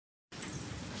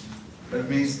Let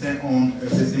me stand on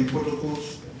existing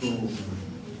protocols to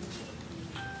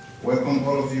welcome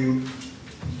all of you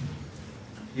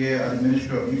here at the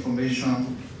Ministry of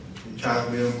Information, the Charles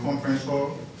William Conference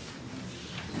Hall.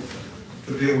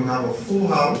 Today we have a full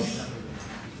house.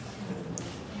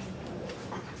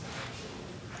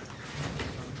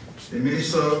 The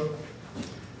Minister,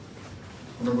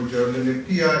 Honorable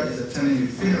Joekai, is attending the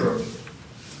funeral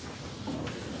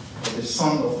of the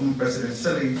son of whom President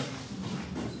Selly,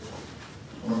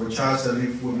 Honorable Charles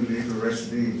Selly, will be laid to rest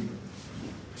today.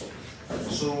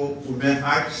 So we've been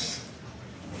asked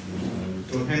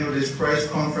to handle this press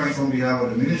conference on behalf of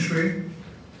the ministry,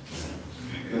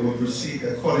 and we'll proceed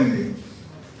accordingly.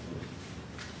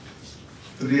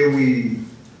 Today we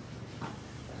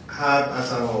have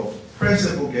as our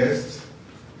principal guest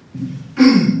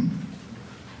the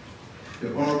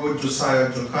Honorable Josiah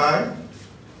Joekai,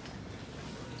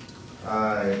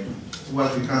 who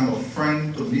has become a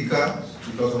friend to MICAT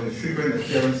because of the frequent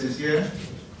appearances here.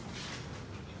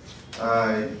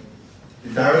 The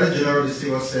Director General of the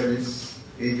Civil Service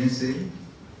Agency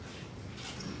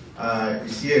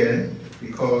is here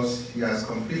because he has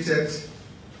completed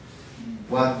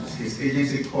what his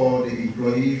agency called the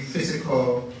Employee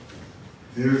Fiscal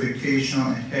Verification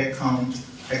and Headcount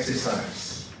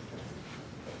Exercise.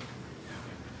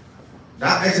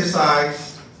 That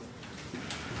exercise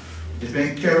is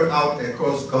being carried out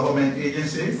across government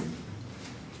agencies,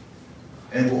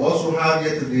 and we also have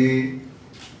here today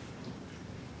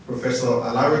Professor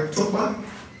Alaric Tokba.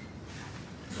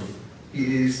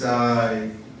 He is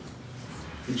the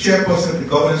chairperson of the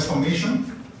Governance Commission.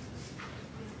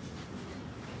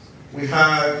 We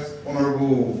have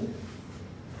Honorable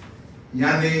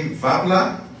Yanni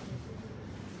Vabla.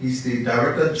 He's the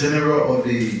Director General of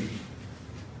the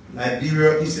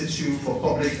Liberia Institute for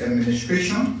Public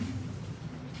Administration.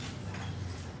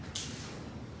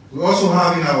 We also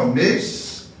have in our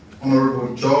midst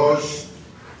Honorable George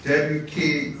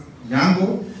W.K.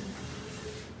 Yango,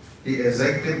 the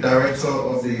Executive Director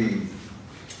of the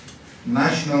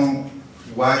National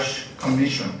WASH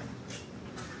Commission.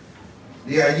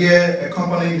 They are here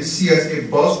accompanying the CSA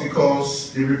bus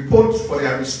because the reports for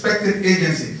their respective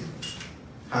agencies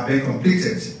have been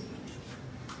completed.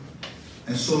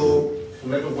 And so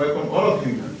we'd like to welcome all of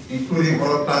you, including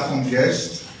other platform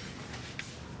guests,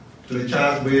 to the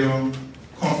Charles William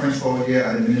Conference Hall here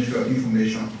at the Ministry of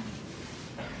Information,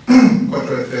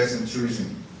 Cultural Affairs and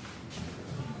Tourism.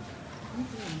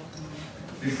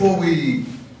 Before we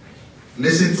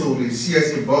listen to the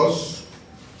CSA boss,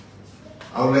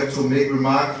 I would like to make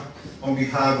remarks on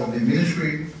behalf of the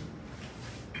ministry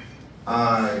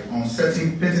on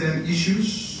certain pertinent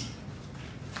issues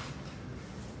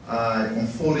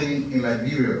unfolding in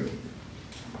Liberia.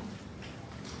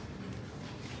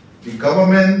 The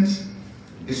government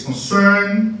is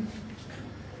concerned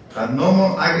that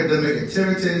normal academic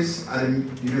activities at the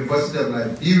University of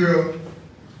Liberia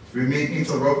remain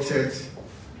interrupted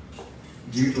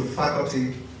due to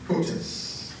faculty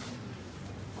protests.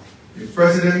 The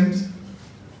President,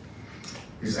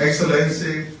 His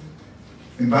Excellency,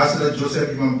 Ambassador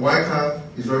Joseph Joekai,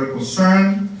 is very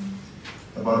concerned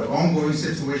about the ongoing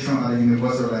situation at the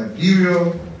University of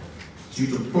Liberia due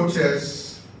to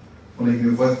protests from the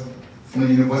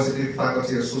University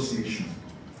Faculty Association.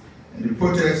 And the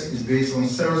protest is based on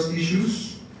serious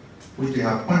issues which they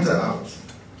have pointed out.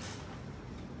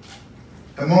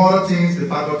 Among other things, the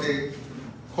faculty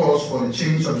calls for the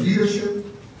change of leadership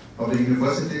of the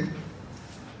university,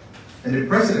 and the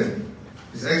President,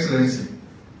 His Excellency,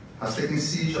 has taken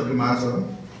siege of the matter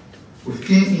with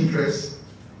keen interest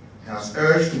and has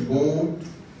urged the Board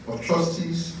of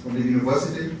Trustees of the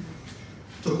university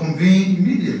to convene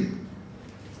immediately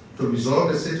to resolve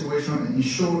the situation and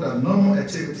ensure that normal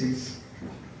activities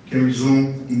can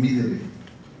resume immediately.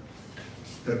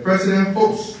 The President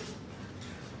hopes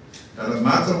that the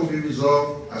matter will be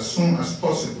resolved as soon as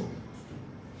possible.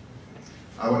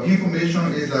 Our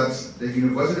information is that the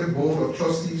University Board of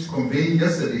Trustees convened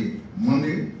yesterday,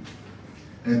 Monday,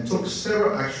 and took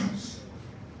several actions,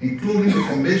 including the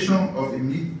formation of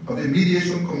the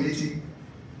mediation committee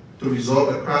to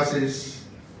resolve the crisis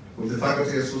with the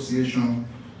Faculty Association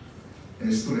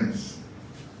and the students.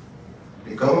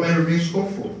 The government remains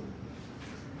hopeful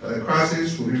that the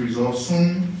crisis will be resolved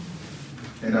soon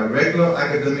and that regular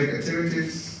academic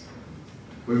activities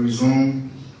will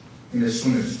resume in the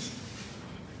soonest.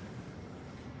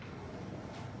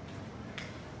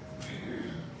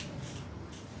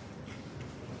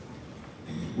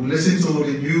 We listened to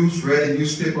the news, read the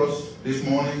newspapers this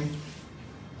morning,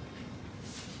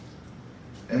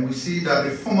 and we see that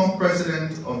the former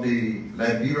president of the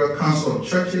Liberia Council of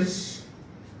Churches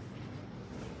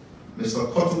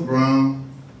Mr. Cottle Brown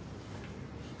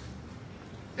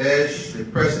urged the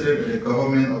President and the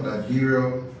government of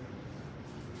Liberia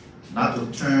not to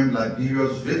turn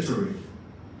Liberia's victory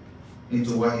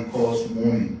into what he calls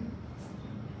mourning.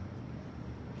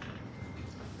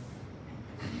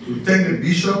 We thank the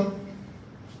Bishop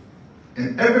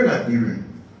and every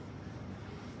Liberian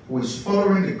who is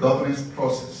following the governance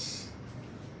process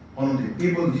under the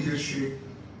able leadership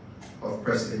of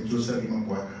President Joseph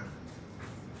Joekai.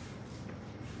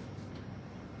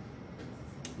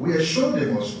 We assure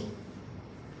them also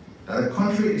that the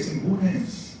country is in good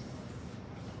hands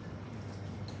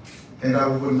and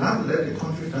that we will not let the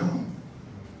country down.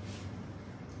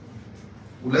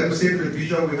 We'd like to say to the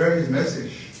Bishop, we heard his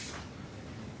message.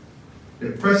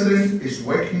 The President is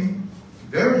working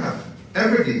very hard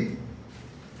every day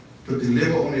to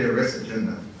deliver on the arrest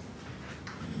agenda.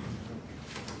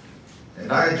 And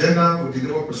that agenda will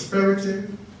deliver prosperity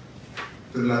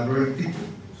to the Liberian people.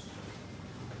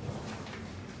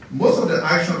 Most of the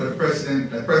action the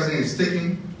President is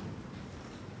taking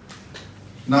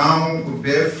now will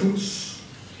bear fruits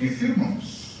in a few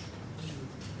months.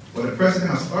 But the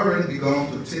President has already begun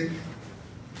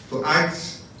to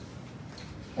act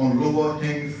on lower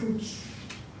hanging fruits.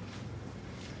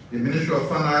 The Ministry of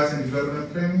Finance and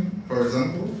Development Planning, for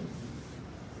example,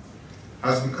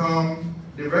 has become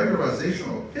the regularization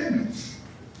of payments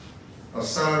of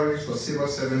salaries for civil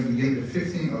servants beginning the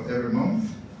 15th of every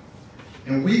month.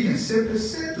 And we can safely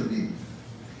say today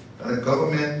that the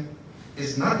government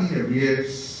is not in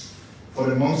arrears for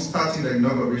the month starting the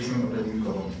inauguration of the new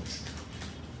government.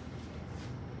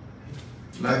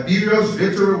 Liberia's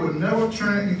victory will never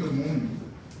turn into mourning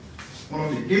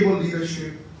under the able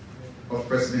leadership of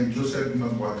President Joseph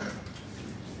Joekai.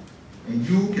 And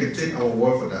you can take our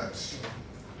word for that.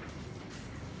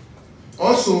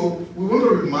 Also, we want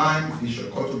to remind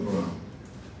Bishop Cottle Brown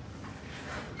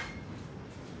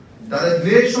that a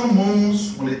nation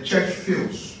mourns when the church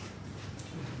fails.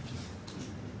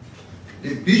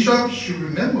 The bishop should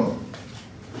remember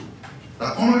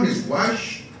that under his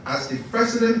watch as the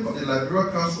president of the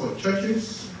Liberia Council of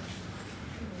Churches,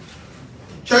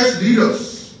 church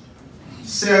leaders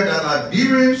said that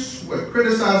Liberians who were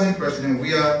criticizing President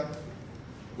Weah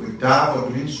would die for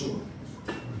doing so.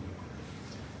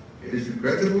 It is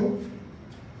regrettable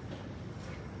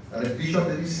that the bishop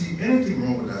didn't see anything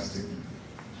wrong with that statement.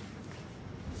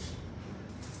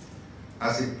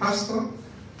 As a pastor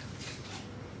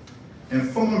and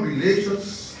former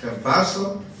relations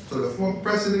advisor to the former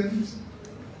president,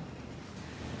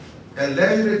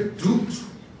 allegedly duped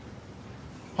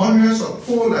hundreds of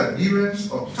poor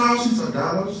Liberians of thousands of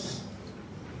dollars,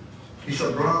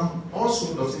 Bishop Brown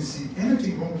also doesn't see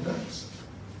anything wrong with that.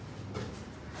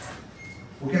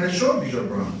 We can assure Bishop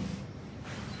Brown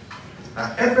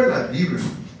that every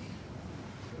Liberian,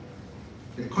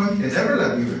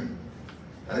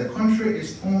 that the country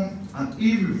is on an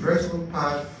irreversible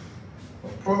path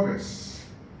of progress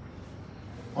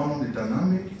under the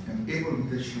dynamic and able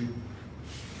leadership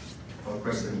of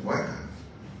President Joekai,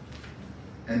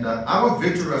 and that our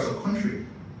victory as a country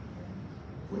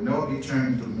will not be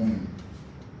turned into mourning.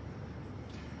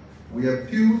 We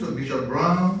appeal to Bishop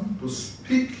Brown to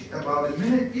speak about the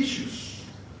many issues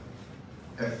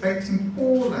affecting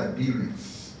poor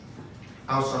Liberians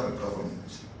outside the government.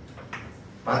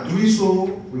 By doing so,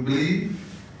 we believe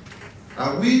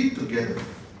that we together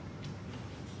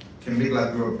can make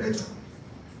Liberia better.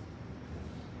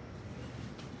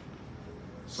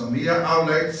 Some media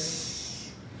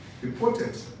outlets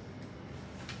reported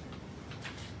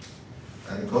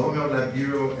that the government of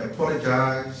Liberia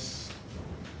apologized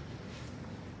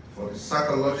for the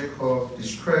psychological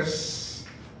distress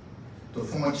to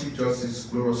former Chief Justice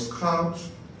Gloria Scott,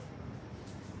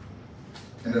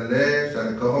 and alleged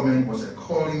that the government was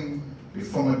according the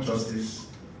former justice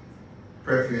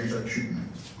preferential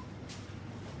treatment.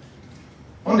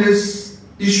 On this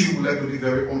issue, we'd like to be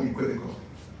very unequivocal.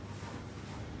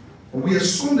 We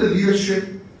assume the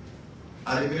leadership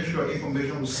at the Ministry of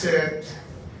Information who said,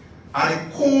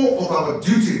 at the core of our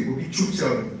duty will be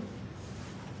truth-telling.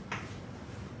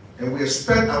 And we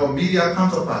expect our media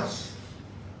counterparts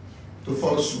to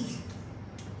follow suit.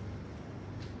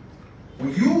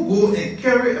 When you go and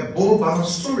carry a bold-bound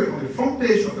story on the front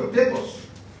page of your papers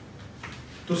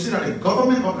to see that the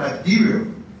government of Liberia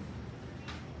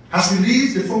has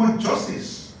released the former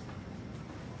justice,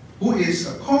 who is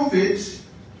a convict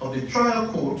of the trial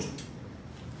court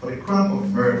for the crime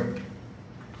of murder,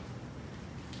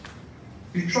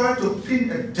 you try to pin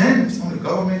a dent on the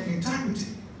government integrity.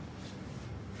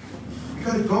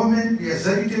 Because the government, the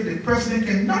executive, the president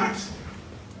cannot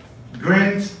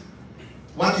grant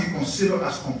what you considered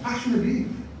as compassionate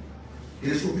leave. It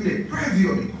is within the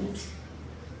purview of the court.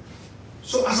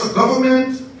 So as a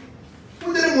government,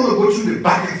 we didn't want to go through the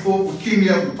back and forth. We came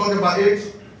here, we talked about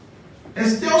it. And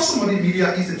still some of the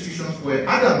media institutions were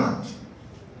adamant.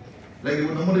 Like they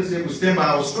would normally say, we stand by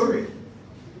our story.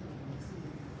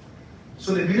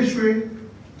 So the ministry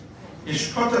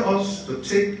instructed us to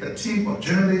take a team of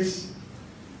journalists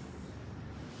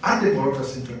at the Moreover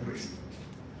Central Prison.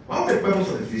 What was the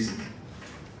purpose of the visit?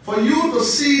 For you to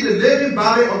see the living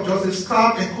body of Justice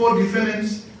Clark and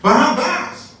co-defendants behind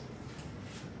bars.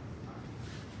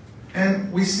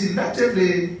 And we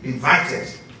selectively invited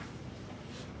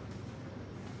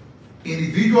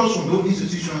individuals from those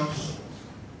institutions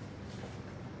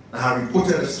that have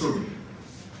reported a story.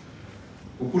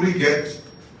 We couldn't get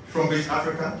from East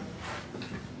Africa,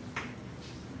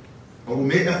 but we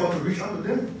made effort to reach out to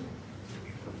them.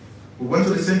 We went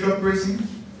to the Central Prison,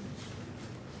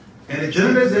 and the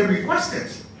journalists then requested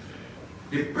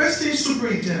the prison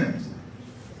superintendent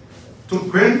to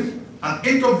grant an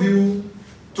interview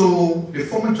to the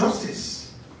former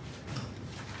justice.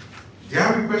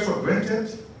 Their request was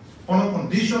granted on a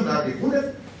condition that the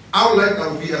only outlet that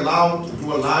will be allowed to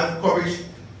do a live coverage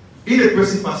in the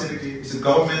prison facility is a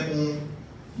government-owned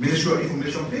Ministry of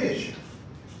Information page.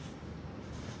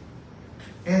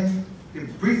 And a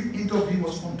brief interview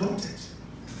was conducted.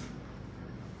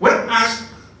 When asked,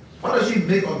 what does she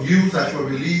make of views that were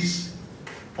released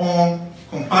on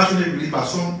compassionate release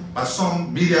by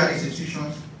some media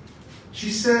institutions, she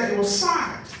said it was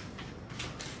sad.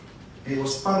 It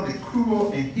was part of the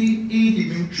cruel and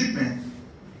inhumane treatment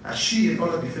that she and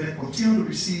other defendants continue to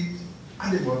receive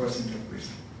at the Moreover Central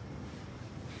Prison.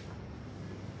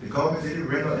 The government didn't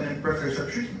render any preferential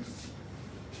treatment.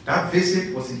 That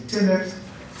visit was intended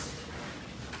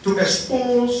to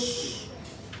expose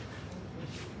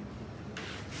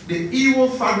the evil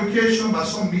fabrication by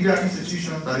some media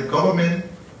institutions that the government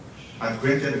had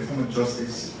granted the former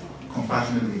justice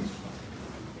compassionately.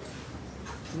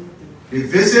 The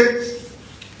visit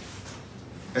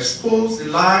exposed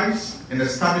the lies and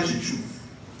established the truth.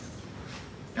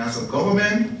 And as a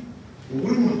government, we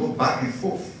wouldn't want to go back and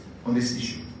forth on this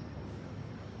issue.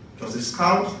 Justice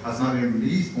Scout has now been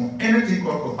released on anything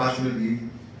called compassionate leave.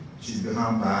 She's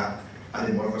behind bar at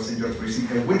the Moreover Central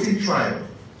Prison, awaiting trial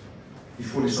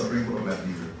before the Supreme Court of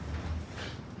Liberia.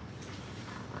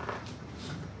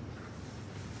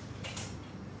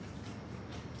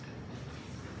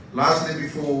 Lastly,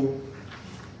 before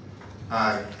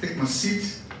I take my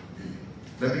seat,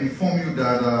 let me inform you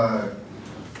that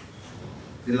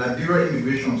the Liberia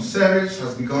Immigration Service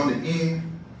has begun the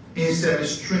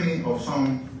in-service training of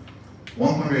some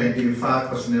 185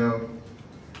 personnel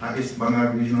at its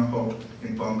Banga Regional Hub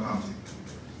in Bong County.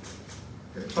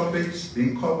 The topics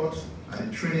being covered at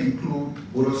the training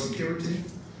include border security,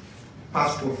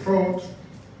 passport fraud,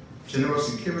 general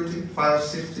security, fire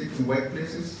safety in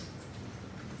workplaces,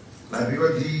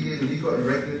 Liberia DEA legal and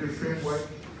regulatory framework,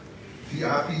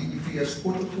 VIP EPS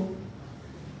protocol,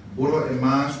 border and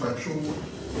mines patrol,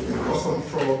 and custom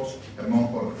fraud,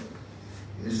 among others.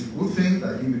 It is a good thing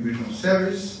that the Immigration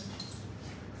Service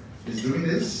is doing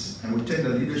this, and we take the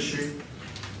leadership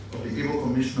of the Able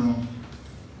Commissioner,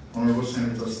 Honorable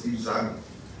Senator Steve Zaga.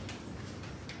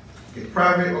 A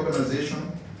private organization,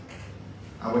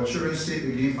 our Children Safe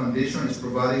Again Foundation is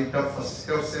providing health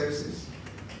services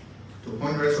to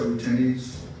hundreds of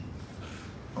detainees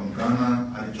from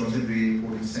Ghana at the Johnson Bay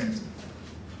Holding Center.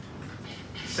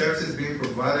 Services being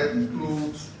provided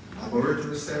include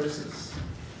laboratory services,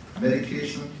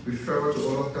 medication, referral to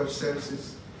other health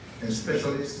services, and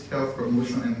specialist health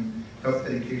promotion and health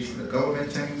education. The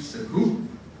government thanks the group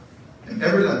and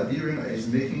every Liberian that is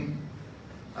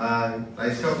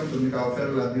helping to make our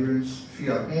fellow Liberians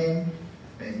feel at home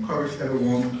and encourage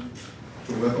everyone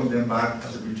to welcome them back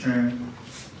as a return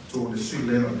to the sweet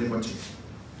land of liberty.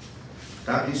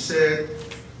 That being said,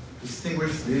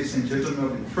 distinguished ladies and gentlemen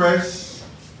of the press,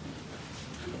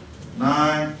 now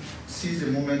I seize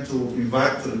the moment to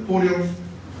invite to the podium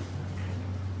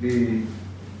the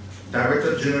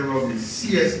Director General of the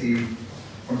CSA,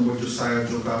 Honorable Josiah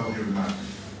Joekai, for the remarks.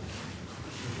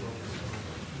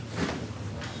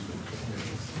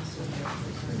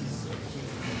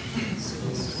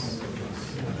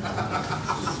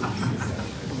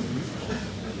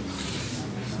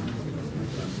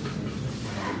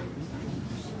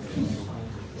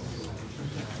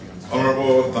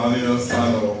 Honorable Daniel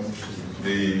Sano,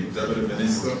 the Deputy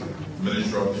Minister,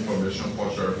 Minister of Information,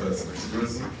 Cultural Affairs and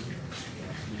Security.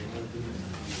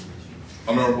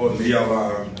 Honorable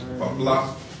Liala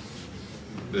Papla,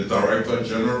 the Director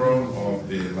General of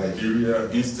the Liberia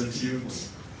Institute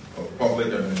of Public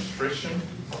Administration,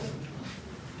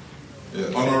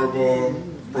 the Honorable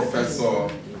Professor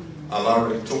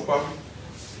Alari Topa,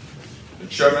 the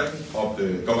Chairman of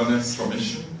the Governance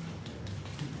Commission,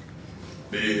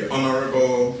 the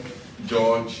Honorable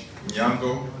George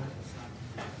Nyango,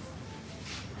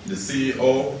 the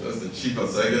CEO, that's the Chief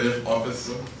Executive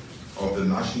Officer of the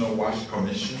National Watch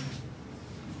Commission,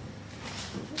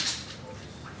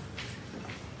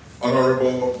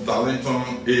 Honorable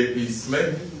Darlington A.P.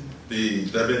 Smith, the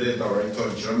Deputy Director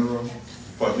General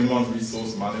for Human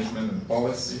Resource Management and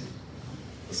Policy,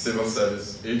 the Civil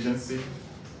Service Agency,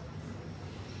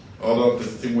 other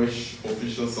distinguished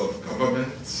officials of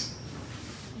government,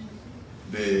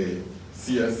 the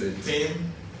CSA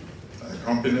team that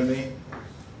accompany me,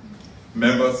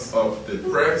 members of the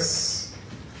press,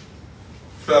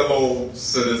 fellow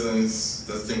citizens,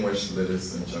 distinguished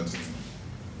ladies and gentlemen.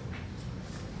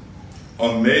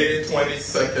 On May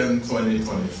 22nd,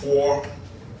 2024,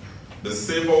 the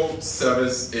Civil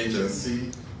Service Agency,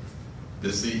 the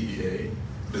CEA,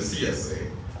 the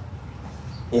CSA,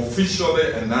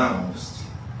 officially announced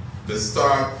the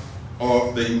start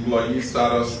of the Employee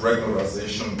Status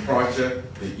Regularization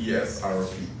Project, the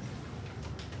ESRP.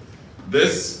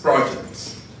 This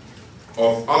project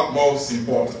of utmost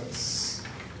importance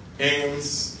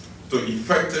aims to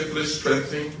effectively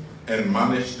strengthen and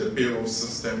manage the payroll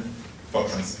system for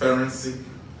transparency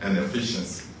and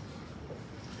efficiency.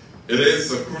 It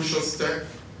is a crucial step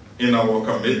in our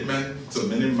commitment to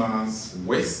minimize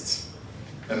waste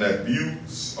and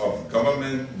abuse of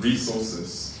government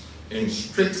resources in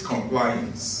strict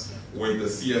compliance with the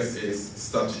CSA's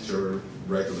statutory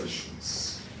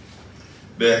regulations.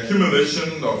 The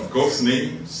accumulation of ghost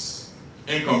names,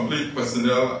 incomplete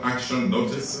personnel action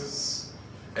notices,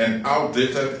 and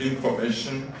outdated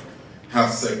information have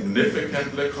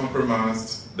significantly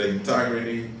compromised the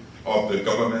integrity of the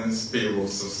government's payroll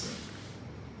system.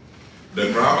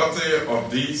 The gravity of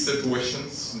these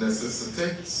situations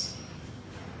necessitates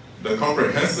the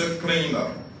comprehensive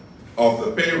cleanup of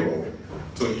the payroll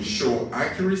to ensure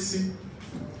accuracy,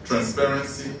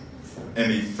 transparency,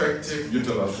 and effective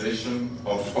utilization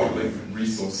of public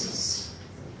resources.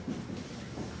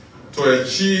 To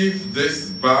achieve this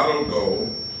vital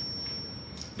goal,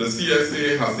 the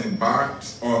CSA has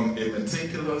embarked on a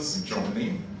meticulous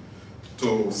journey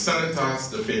to sanitize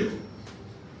the payroll.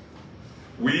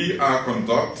 We are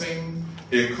conducting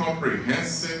a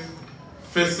comprehensive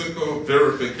physical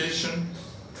verification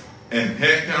and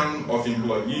headcount of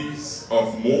employees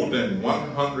of more than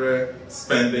 100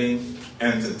 spending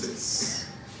entities.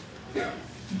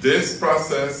 This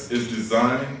process is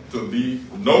designed to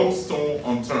leave no stone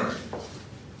unturned,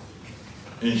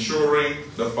 ensuring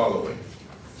the following: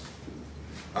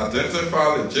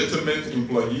 identify legitimate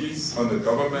employees on the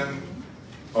government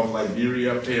of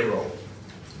Liberia payroll,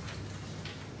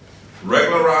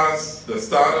 regularize the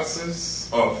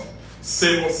statuses of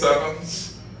civil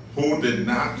servants who did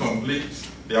not complete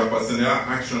their personnel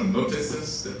action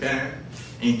notices, the PAN,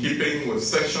 in keeping with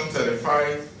Section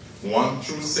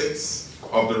 35(1)-6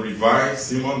 of the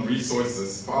revised Human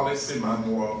Resources Policy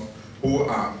Manual, who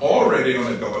are already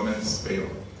on the government's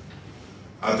payroll.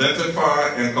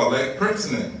 Identify and collect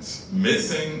pertinent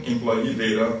missing employee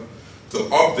data to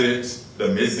update the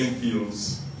missing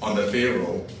fields on the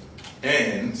payroll,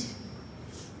 and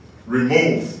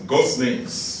remove ghost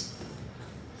names,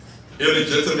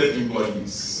 illegitimate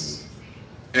employees,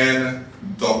 and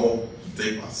double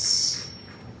dippers.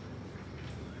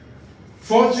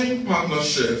 Forging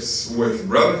partnerships with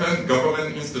relevant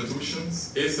government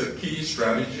institutions is a key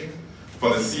strategy for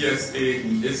the CSA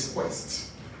in its quest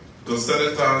to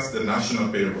sanitize the national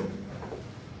payroll.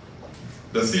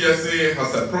 The CSA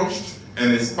has approached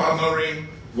and is partnering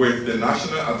with the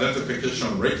National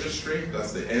Identification Registry,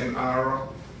 that's the NIR,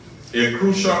 a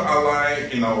crucial ally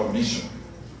in our mission.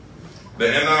 The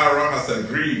NIR has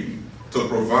agreed to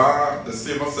provide the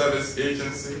Civil Service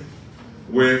Agency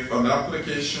with an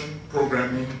application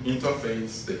programming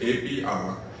interface, the API,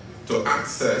 to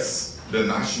access the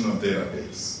national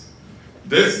database.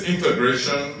 This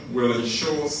integration will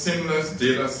ensure seamless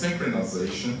data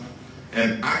synchronization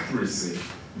and accuracy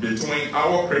between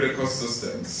our critical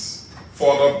systems,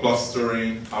 further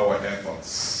bolstering our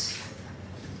efforts.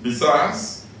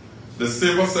 Besides, the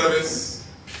Civil Service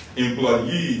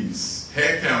Employees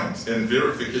Headcount and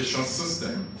Verification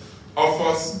System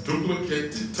offers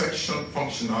duplicate detection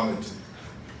functionality.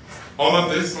 Under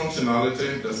this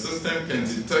functionality, the system can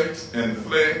detect and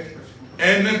flag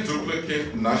any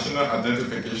duplicate National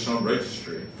Identification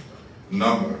Registry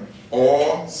number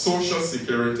or Social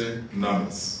Security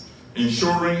numbers,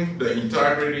 ensuring the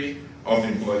integrity of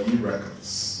employee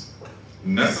records.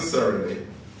 Necessarily,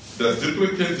 the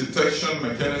duplicate detection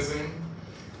mechanism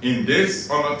in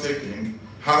this undertaking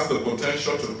has the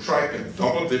potential to track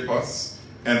double dippers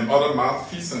and other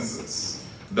malfeasances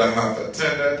that have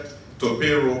attended to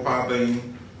payroll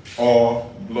padding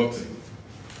or bloating.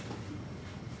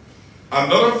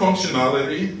 Another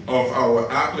functionality of our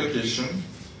application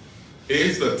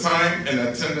is the time and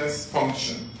attendance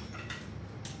function.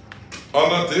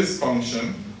 Under this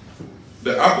function,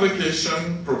 the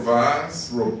application provides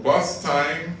robust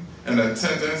time and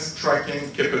attendance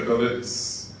tracking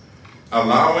capabilities,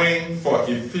 allowing for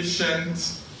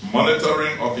efficient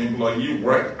monitoring of employee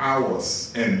work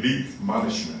hours and leave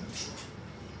management.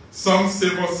 Some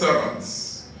civil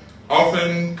servants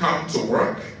often come to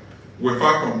work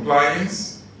without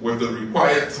compliance with the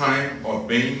required time of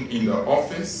being in the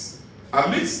office, at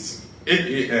least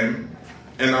 8 a.m.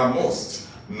 and at most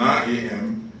 9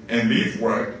 a.m. and leave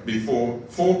work before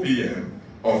 4 p.m.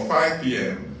 or 5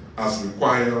 p.m. as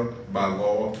required by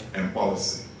law and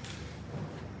policy.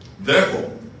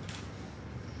 Therefore,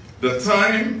 the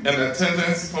time and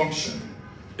attendance function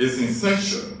is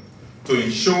essential to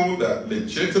ensure that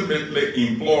legitimately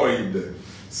employed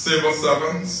civil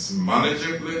servants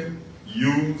manageably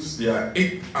use their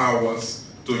 8 hours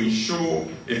to ensure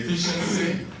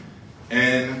efficiency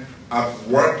and are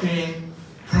working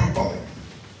properly.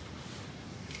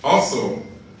 Also,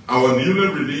 our newly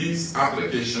released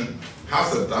application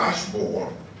has a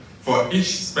dashboard for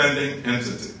each spending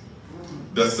entity.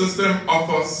 The system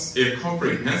offers a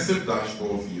comprehensive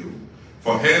dashboard view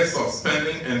for heads of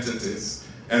spending entities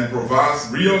and provides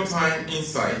real-time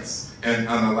insights and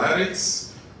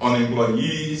analytics on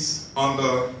employees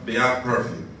under their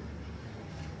purview.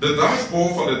 The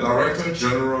dashboard for the Director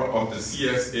General of the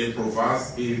CSA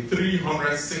provides a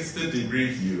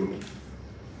 360-degree view,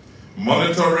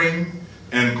 monitoring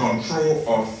and control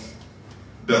of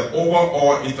the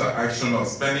overall interaction of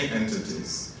spending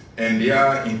entities and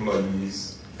their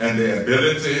employees and their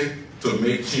ability to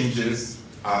make changes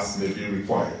as may be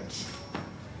required.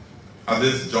 At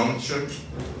this juncture,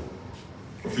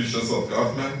 officials of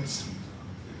government,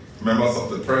 members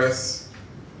of the press,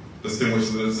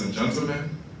 distinguished ladies and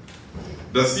gentlemen,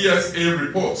 the CSA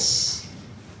reports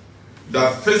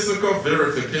that physical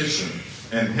verification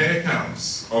and hair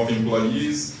counts of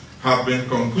employees have been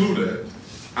concluded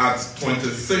at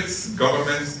 26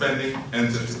 government spending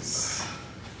entities,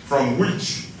 from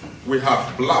which we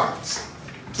have blocked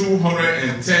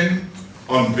 210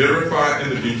 unverified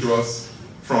individuals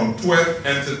from 12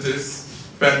 entities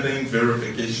pending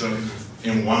verification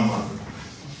in 1 month.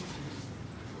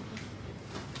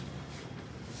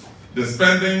 The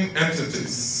spending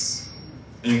entities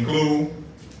include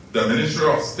the Ministry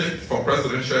of State for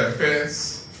Presidential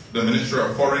Affairs, the Ministry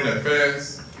of Foreign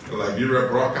Affairs, the Liberia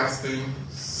Broadcasting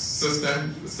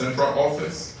System, the Central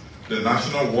Office, the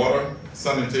National Water,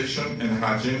 Sanitation and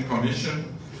Hygiene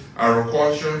Commission,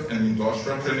 Agriculture and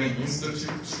Industrial Training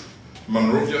Institute,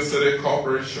 Monrovia City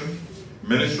Corporation,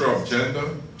 Ministry of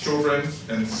Gender, Children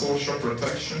and Social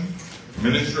Protection,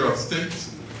 Ministry of State,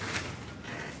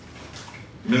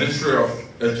 Ministry of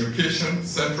Education,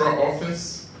 Central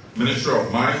Office, Ministry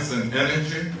of Mines and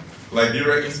Energy,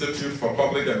 Liberia Institute for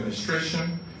Public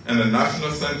Administration, and the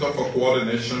National Center for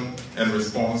Coordination and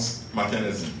Response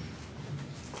Mechanism.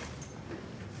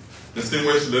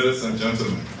 Distinguished ladies and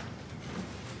gentlemen,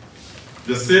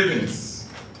 the savings,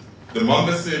 the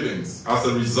monthly savings as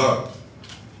a result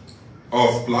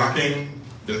of blocking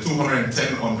the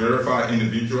 210 unverified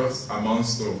individuals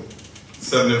amounts to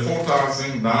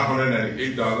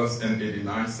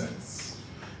 $74,998.89.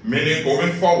 Meaning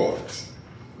going forward,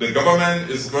 the government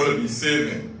is going to be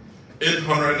saving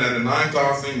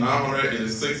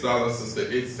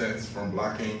 $899,986.68 from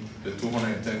blocking the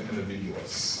 210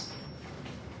 individuals.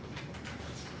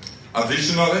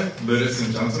 Additionally, ladies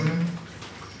and gentlemen,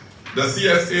 the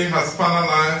CSA has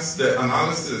finalized the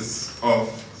analysis of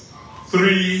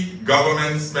 3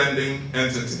 government spending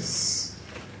entities'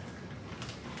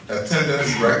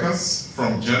 attendance records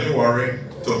from January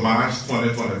to March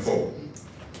 2024.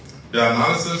 The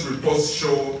analysis reports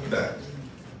show that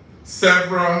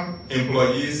several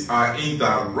employees are in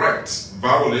direct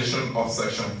violation of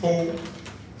Section 4,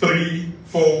 3,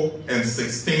 4, and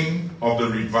 16 of the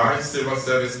revised Civil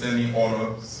Service Standing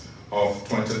Orders of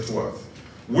 2012,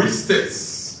 which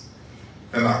states,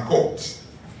 and I quote,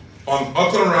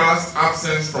 unauthorized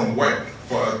absence from work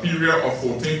for a period of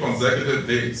 14 consecutive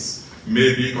days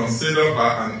may be considered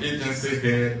by an agency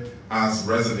head as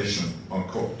resignation,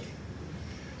 unquote.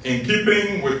 In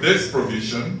keeping with this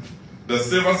provision, the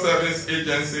Civil Service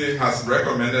Agency has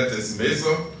recommended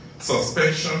dismissal,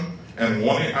 suspension, and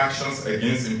warning actions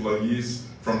against employees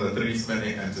from the three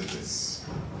spending entities.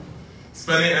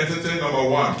 Spending entity number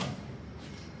 1,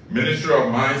 Ministry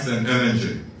of Mines and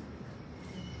Energy.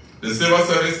 The Civil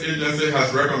Service Agency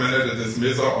has recommended the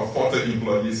dismissal of 40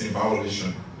 employees in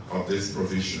violation of this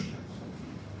provision.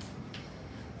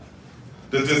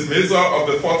 The dismissal of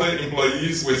the 40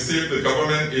 employees will save the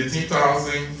government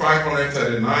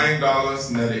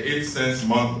 $18,539.98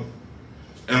 monthly,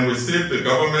 and will save the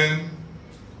government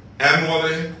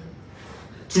annually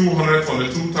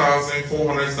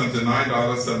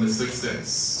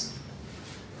 $222,479.76.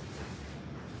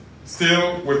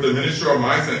 Still with the Ministry of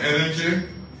Mines and Energy,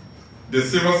 the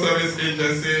Civil Service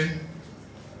Agency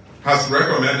has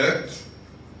recommended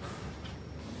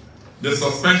the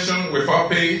suspension without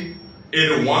pay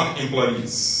 81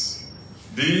 employees.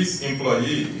 These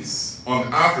employees,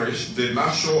 on average, did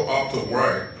not show up to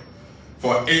work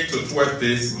for 8 to 12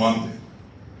 days monthly.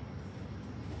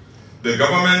 The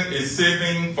government is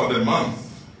saving for the month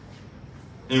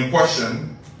in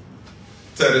question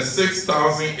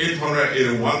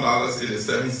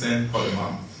 $36,881.87 for the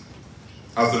month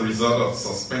as a result of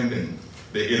suspending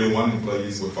the 81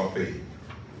 employees without pay.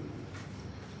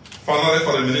 Finally,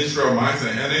 for the Ministry of Mines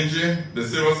and Energy, the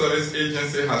Civil Service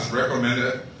Agency has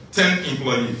recommended 10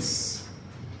 employees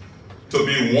to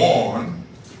be warned,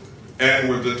 and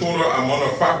with the total amount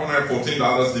of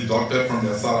 $514 deducted from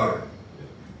their salary.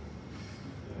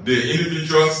 The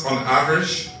individuals, on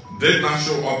average, did not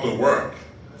show up to work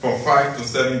for 5 to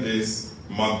 7 days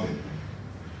monthly.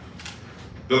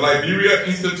 The Liberia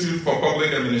Institute for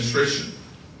Public Administration.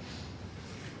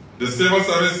 The Civil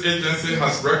Service Agency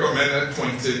has recommended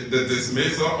the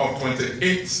dismissal of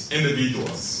 28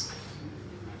 individuals.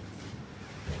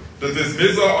 The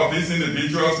dismissal of these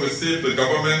individuals will save the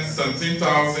government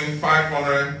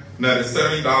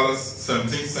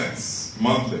 $17,597.17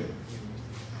 monthly,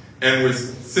 and will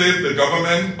save the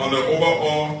government on the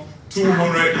overall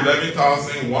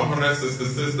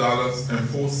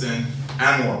 $211,166.04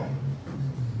 annually.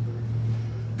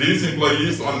 These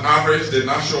employees, on average, did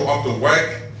not show up to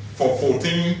work for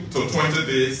 14 to 20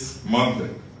 days monthly.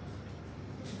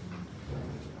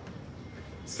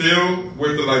 Still,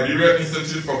 with the Liberia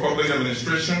Institute for Public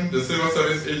Administration, the Civil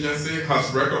Service Agency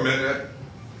has recommended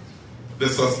the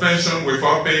suspension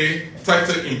without pay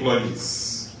 30 employees.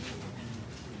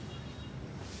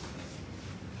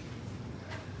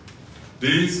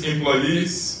 These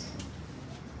employees'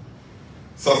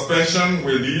 suspension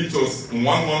will lead to 1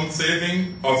 month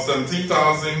saving of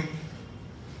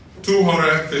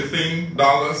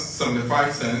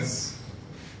 $17,215.75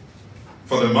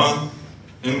 for the month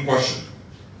in question.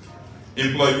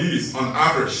 Employees, on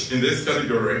average, in this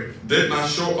category, did not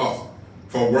show up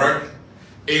for work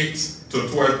 8 to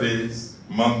 12 days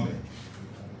monthly.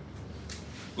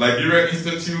 Liberia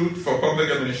Institute for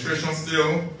Public Administration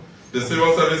still, the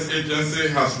Civil Service Agency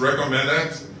has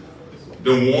recommended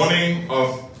the warning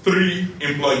of 3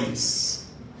 employees.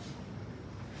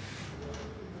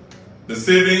 The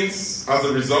savings as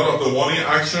a result of the warning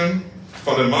action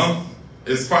for the month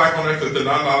is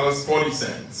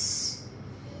 $559.40.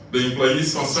 The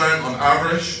employees concerned, on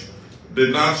average,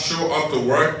 did not show up to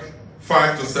work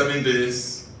 5 to 7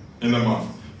 days in a month.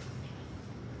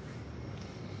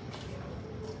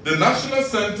 The National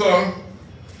Center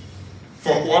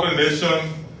for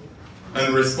Coordination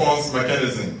and Response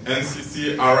Mechanism,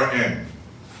 NCCRM.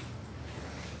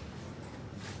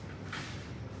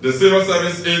 The Civil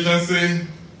Service Agency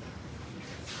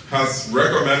has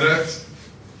recommended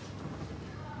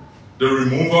the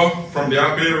removal from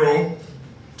their payroll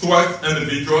 12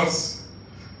 individuals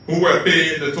who were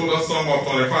paid the total sum of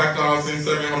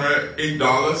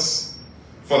 $25,708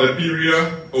 for the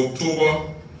period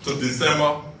October to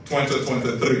December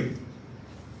 2023.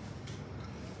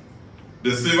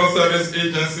 The Civil Service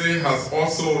Agency has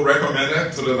also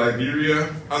recommended to the Liberia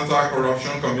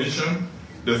Anti-Corruption Commission,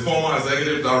 the former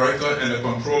executive director and the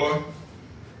controller,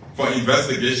 for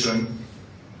investigation,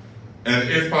 and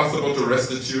if possible to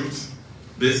restitute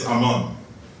this amount,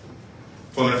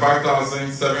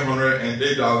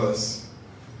 $25,708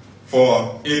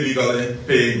 for illegally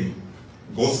paying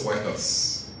ghost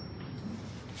workers.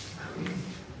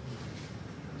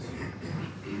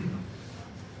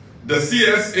 The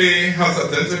CSA has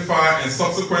identified and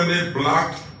subsequently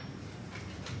blocked.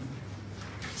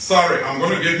 Sorry, I'm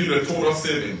going to give you the total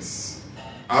savings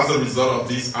as a result of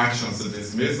these actions, the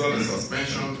dismissal, the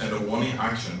suspension, and the warning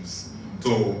actions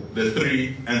to the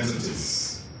 3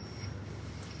 entities.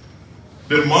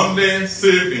 The monthly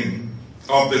saving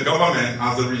of the government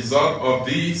as a result of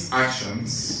these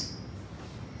actions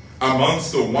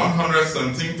amounts to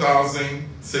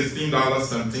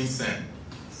 $117,016.17.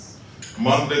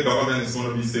 monthly government is going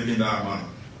to be saving that money.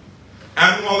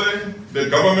 Annually, the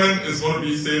government is going to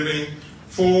be saving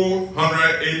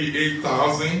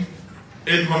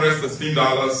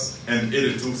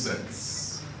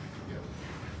 $488,816.82.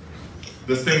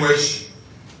 Distinguished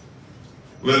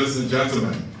ladies and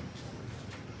gentlemen,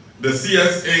 the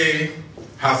CSA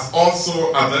has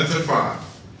also identified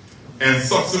and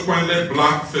subsequently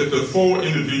blocked 54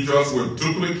 individuals with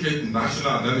duplicate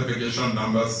national identification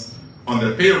numbers on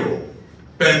the payroll,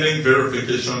 pending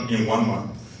verification in 1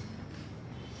 month.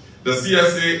 The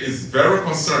CSA is very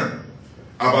concerned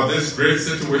about this grave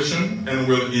situation and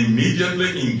will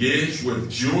immediately engage with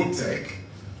Joekai,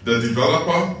 the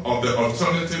developer of the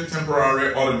Alternative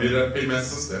Temporary Automated Payment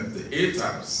System, the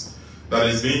ATAPS, that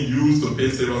is being used to pay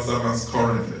civil servants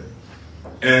currently,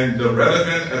 and the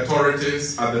relevant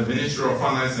authorities at the Ministry of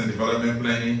Finance and Development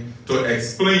Planning to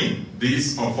explain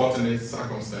these unfortunate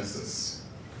circumstances.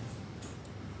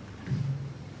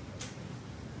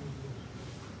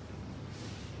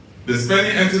 The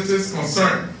spending entities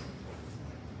concerned: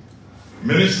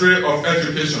 Ministry of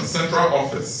Education, Central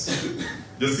Office.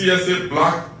 The CSA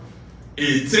blocked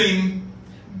 18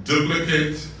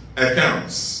 duplicate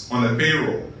accounts on the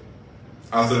payroll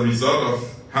as a result of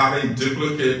having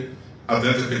duplicate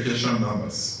identification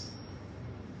numbers.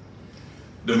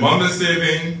 The monthly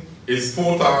saving is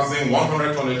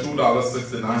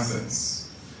 $4,122.69.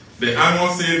 The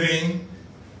annual saving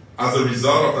as a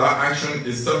result of that action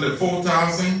is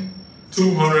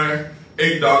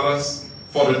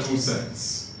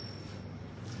 $74,208.42.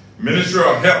 Ministry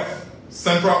of Health,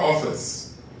 Central Office.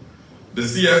 The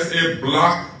CSA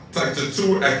blocked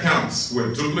 32 accounts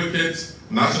with duplicate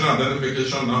national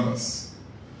identification numbers.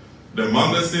 The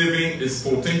monthly saving is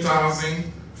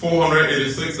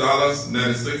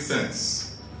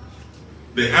 $14,486.96.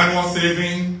 The annual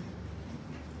saving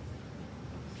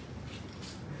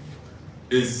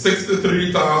is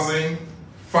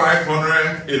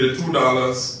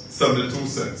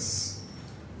 $63,582.72.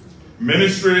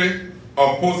 Ministry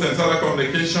of Post and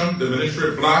Telecommunication, the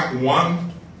ministry blocked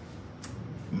 1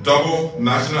 double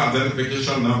national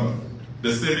identification number.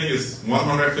 The saving is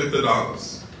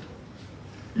 $150.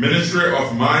 Ministry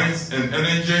of Mines and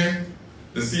Energy,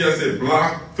 the CSA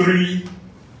blocked 3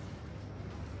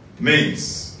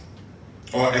 names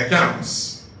or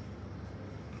accounts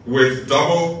with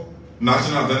double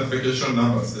national identification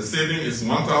numbers. The saving is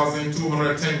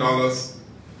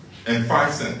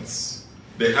 $1,210.05.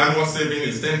 The annual saving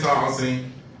is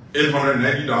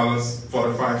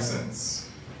 $10,890.45.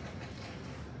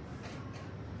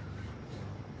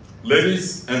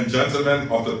 Ladies and gentlemen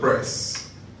of the press,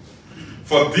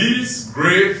 for these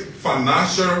grave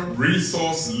financial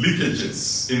resource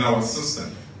leakages in our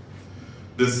system,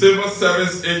 the Civil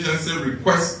Service Agency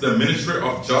requests the Ministry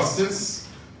of Justice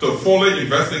to fully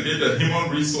investigate the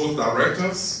human resource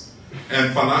directors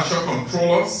and financial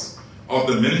controllers of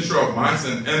the Ministry of Mines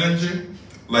and Energy,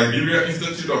 Liberia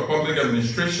Institute of Public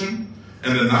Administration,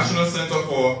 and the National Center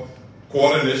for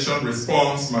Coordination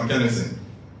Response Mechanism.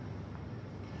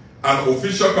 An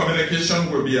official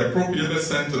communication will be appropriately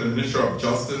sent to the Ministry of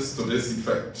Justice to this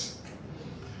effect.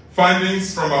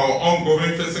 Findings from our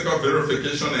ongoing physical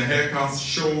verification and hair counts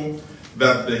show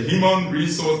that the human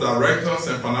resource directors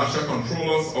and financial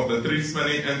controllers of the 3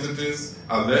 spending entities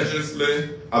allegedly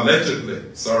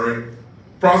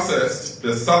processed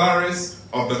the salaries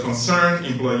of the concerned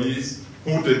employees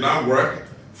who did not work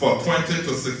for 20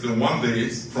 to 61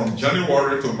 days from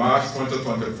January to March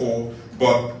 2024,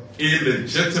 but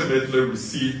illegitimately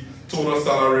received total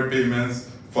salary payments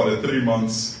for the 3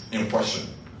 months in question.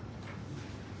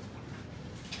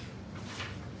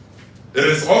 It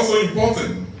is also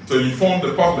important to inform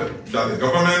the public that the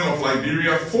government of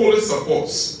Liberia fully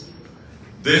supports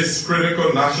this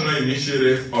critical national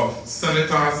initiative of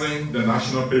sanitizing the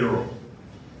national payroll.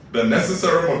 The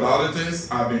necessary modalities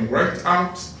are being worked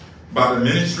out by the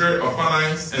Ministry of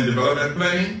Finance and Development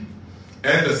Planning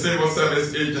and the Civil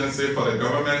Service Agency for the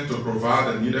government to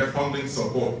provide the needed funding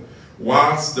support,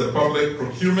 whilst the Public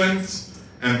Procurement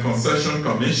and Concession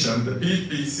Commission, the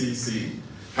PPCC,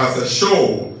 has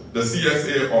assured the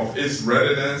CSA of its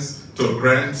readiness to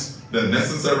grant the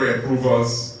necessary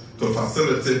approvals to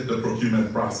facilitate the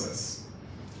procurement process.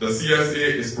 The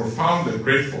CSA is profoundly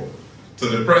grateful to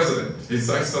the President, His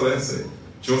Excellency,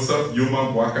 Joseph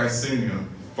Joekai Sr.,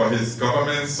 for his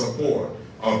government's support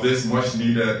of this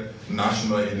much-needed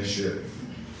national initiative.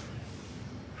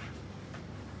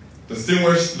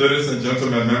 Distinguished ladies and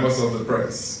gentlemen, members of the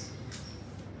press,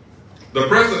 the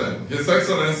President, His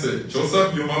Excellency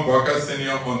Joseph Joekai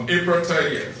Sr., on April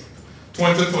 30th,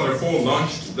 2024,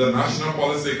 launched the National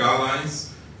Policy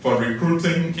Guidelines for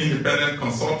Recruiting Independent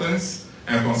Consultants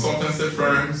and consultancy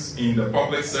firms in the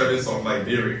public service of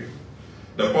Liberia.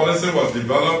 The policy was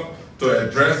developed to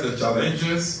address the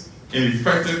challenges in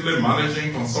effectively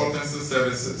managing consultancy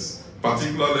services,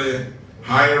 particularly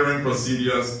hiring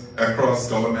procedures across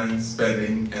government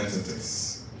spending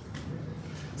entities.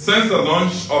 Since the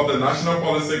launch of the National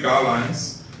Policy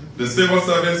Guidelines, the Civil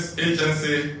Service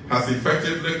Agency has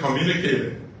effectively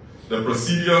communicated the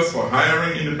procedures for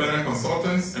hiring independent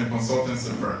consultants and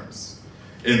consultancy firms.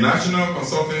 A National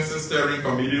Consultancy Steering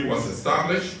Committee was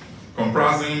established,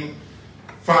 comprising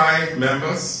 5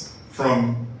 members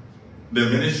from the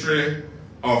Ministry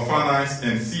of Finance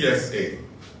and CSA.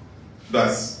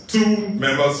 That's 2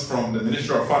 members from the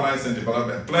Ministry of Finance and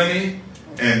Development Planning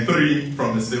and 3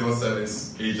 from the Civil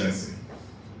Service Agency.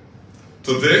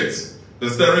 To date, the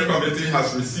Steering Committee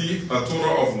has received a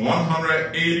total of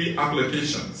 180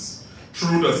 applications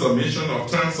through the submission of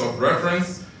terms of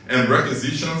reference and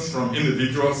requisitions from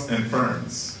individuals and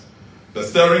firms. The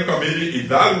Steering Committee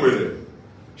evaluated,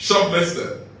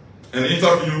 shortlisted, and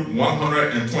interviewed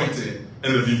 120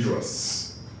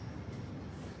 individuals.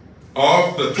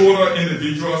 Of the total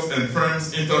individuals and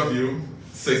firms interviewed,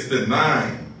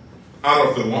 69 out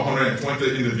of the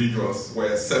 120 individuals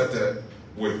were accepted,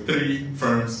 with 3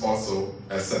 firms also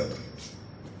accepted.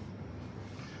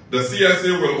 The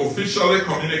CSA will officially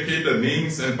communicate the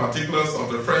names and particulars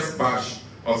of the first batch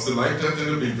of selected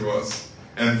individuals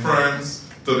and firms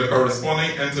to the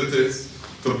corresponding entities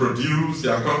to produce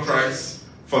their contracts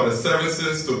for the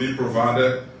services to be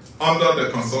provided under the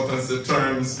consultancy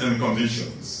terms and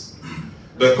conditions.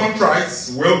 The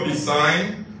contracts will be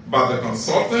signed by the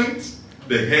consultant,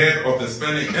 the head of the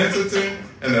spending entity,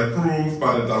 and approved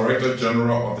by the Director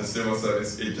General of the Civil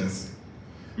Service Agency.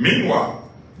 Meanwhile,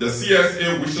 the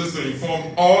CSA wishes to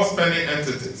inform all spending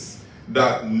entities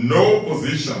that no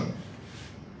position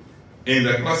in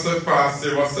the classified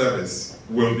civil service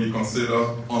will be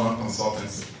considered on a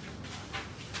consultancy.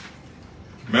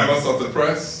 Members of the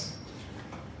press,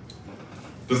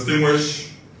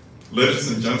 distinguished ladies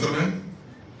and gentlemen,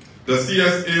 the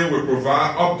CSA will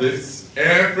provide updates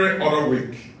every other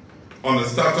week on the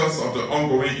status of the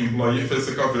ongoing employee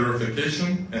physical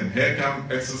verification and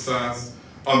headcount exercise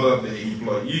under the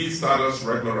Employee Status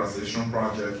Regularization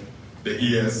Project, the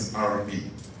ESRP.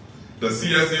 The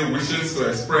CSA wishes to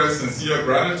express sincere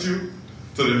gratitude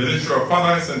to the Ministry of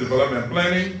Finance and Development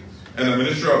Planning and the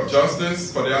Ministry of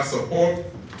Justice for their support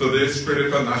to this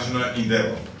critical national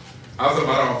endeavor. As a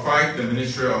matter of fact, the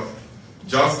Ministry of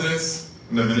Justice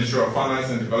and the Ministry of Finance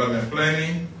and Development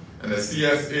Planning and the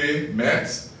CSA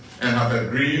met and have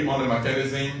agreed on a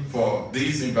mechanism for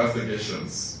these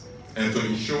investigations and to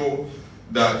ensure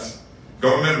that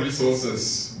government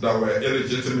resources that were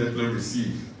illegitimately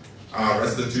received are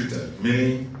restituted,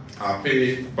 meaning are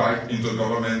paid back into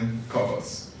government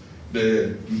coffers.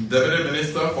 The Deputy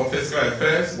Minister for Fiscal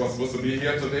Affairs was supposed to be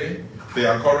here today. They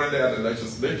are currently at the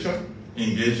legislature,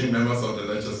 engaging members of the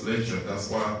legislature. That's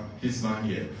why he's not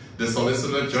here. The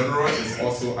Solicitor General is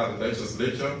also at the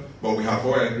legislature, but we have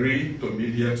all agreed to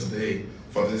meet here today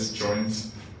for this joint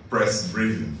press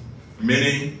briefing,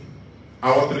 meaning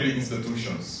our 3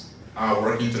 institutions are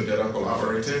working together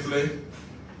collaboratively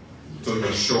to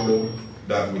ensure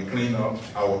that we clean up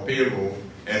our payroll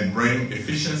and bring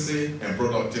efficiency and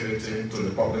productivity to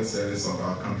the public service of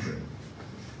our country.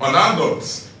 On that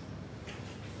note,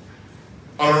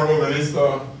 Honorable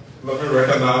Minister, let me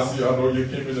recognize you. I know you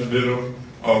came in the middle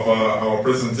of our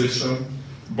presentation,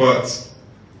 but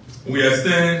we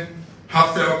extend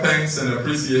heartfelt thanks and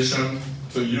appreciation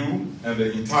to you and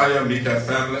the entire MICAT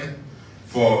family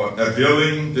for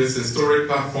availing this historic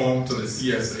platform to the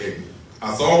CSA.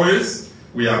 As always,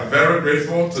 we are very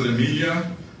grateful to the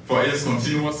media for its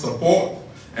continuous support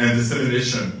and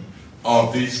dissemination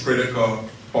of this critical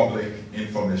public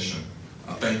information.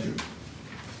 Thank you.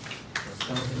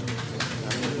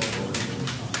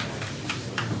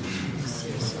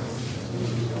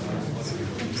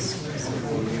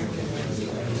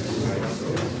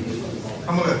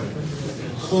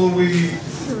 So we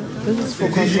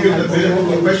continue the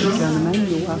available questions.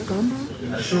 You're welcome.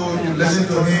 I showed you, listen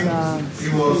to him. He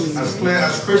was as clear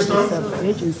as crystal.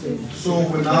 So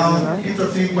we now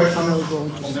entertain questions from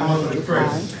members of the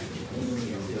press.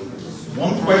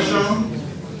 1 question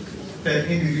per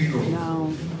individual. Now,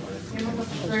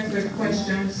 With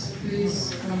questions,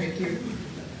 please come here.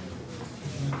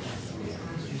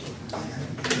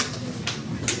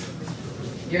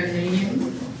 Your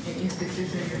name and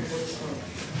institution you report for.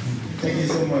 Thank you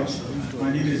so much.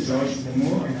 My name is George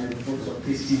Momo and I report for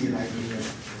Peace TV Liberia.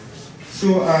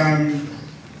 So,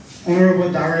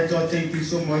 Honorable Director, thank you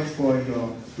so much for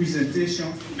your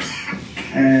presentation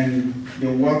and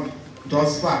the work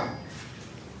thus far.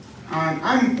 And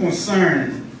I'm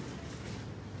concerned,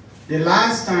 the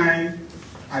last time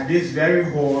at this very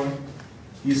hall,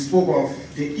 you spoke of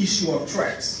the issue of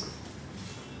threats.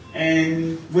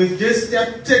 And with this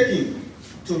step taken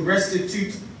to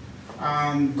restitute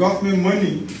government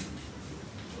money,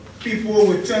 people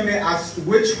will turn me as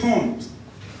witch hunt.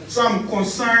 So I'm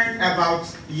concerned about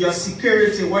your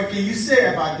security. What can you say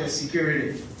about your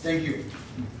security? Thank you.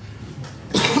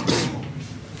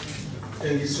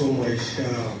 Thank you so much,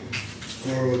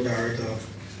 Honorable Director.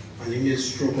 My name is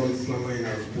Strogon Flammer and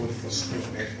I report for School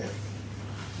FM.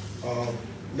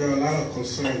 There are a lot of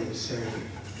concerns.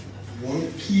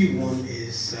 One key one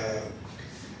is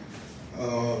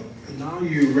now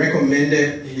you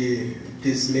recommended the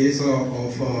dismissal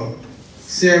of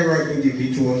several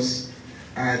individuals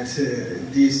at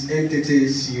these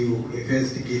entities you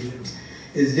investigated.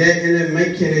 Is there any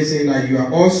mechanism that you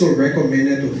are also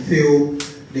recommended to fill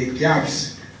the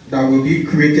gaps that will be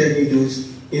created in those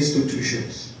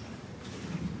institutions?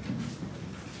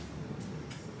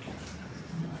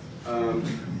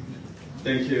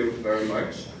 Thank you very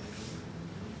much.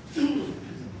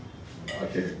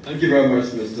 Okay, thank you very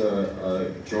much, Mr.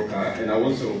 Joekai, and I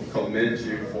want to commend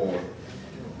you for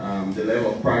the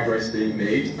level of progress being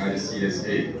made at the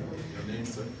CSA.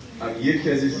 I'm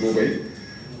Yekezi Zoe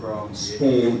from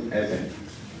Spoon FM.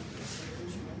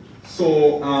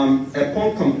 So,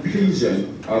 upon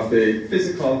completion of the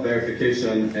physical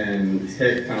verification and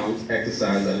head count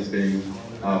exercise that is being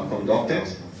conducted,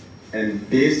 and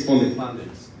based on the findings,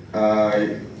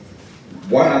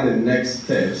 what are the next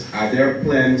steps? Are there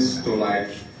plans to,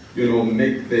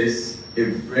 make this a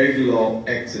regular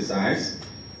exercise?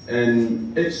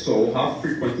 And if so, how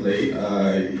frequently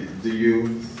do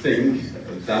you think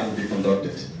that will be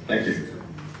conducted? Thank you.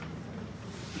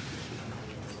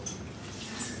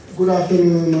 Good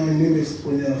afternoon, my name is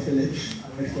Ponel Phillips. I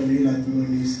work for the Liberia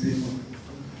newspaper.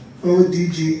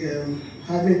 ODG,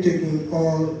 having taken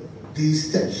all these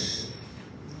steps,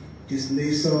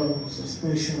 dismissal,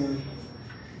 suspension,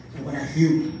 and what have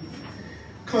you,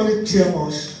 can you tell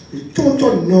us the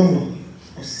total number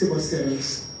of civil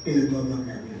servants in the government of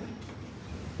Liberia?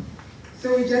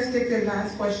 So we just take the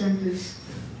last question, please.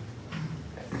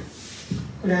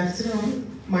 Good afternoon.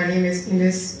 My name is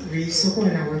Ines Reisoko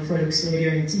and I work for Lux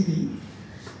Radio and TV.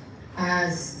 I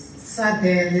sat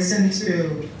there and listened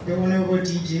to the Honorable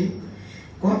DG.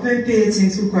 Government pays in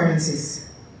two currencies,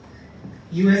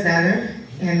 US dollar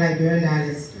and Liberian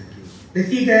dollars. The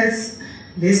figures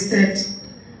listed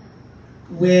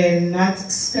were not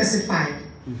specified,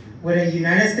 whether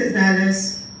United States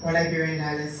dollars or Liberian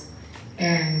dollars,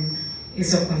 and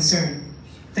it's of concern.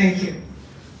 Thank you.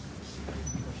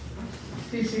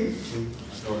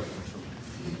 All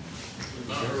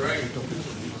right.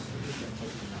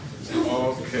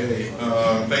 Okay.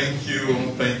 Thank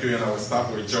you. And I will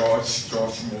start with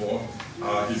George Moore.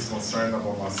 He's concerned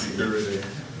about my security,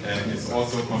 and he's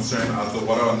also concerned as to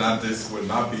whether or not this will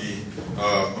not be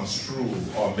construed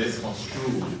or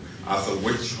misconstrued as a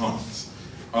witch hunt.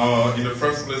 In the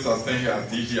first place, I was thinking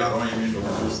as DG, I don't even know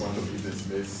who's going to be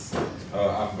dismissed.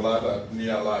 I'm glad that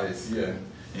Niala is here.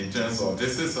 In terms of,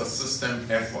 this is a system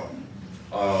effort.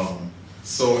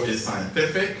 So it's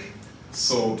scientific.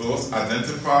 So those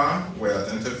were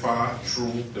identified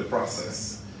through the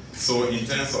process. So in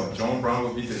terms of John Brown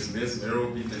will be dismissed, Mary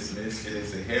will be dismissed, it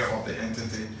is the head of the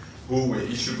entity who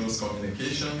will issue those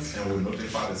communications and will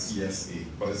notify the CSA.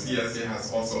 But the CSA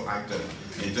has also acted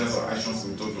in terms of actions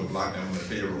we took to block them on the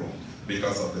payroll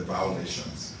because of the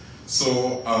violations.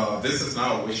 So this is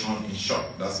now a witch hunt in short.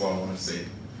 That's what I want to say.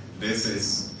 This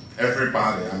is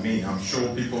everybody. I mean, I'm sure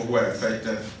people who are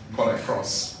affected cut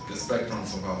across the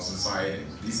spectrums of our society.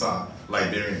 These are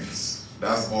Liberians.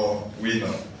 That's all we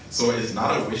know. So it's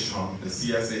not a witch hunt. The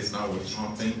CSA is not witch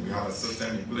hunting. We have a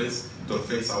system in place to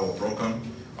fix our broken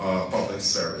public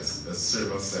service, the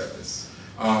civil service.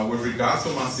 With regards to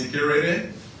my security,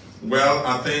 well,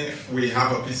 I think we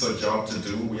have a piece of job to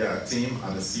do. We are a team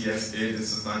at the CSA.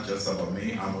 This is not just about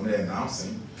me. I'm only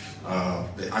announcing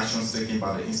the actions taken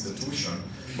by the institution.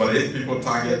 But if people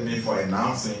target me for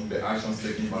announcing the actions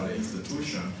taken by the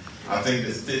institution, I think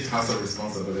the state has a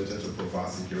responsibility to provide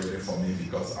security for me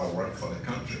because I work for the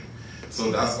country. So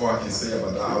that's all I can say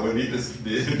about that. I will leave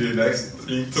the next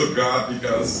thing to God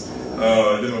because,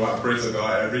 I pray to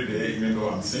God every day, even though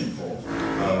I'm sinful.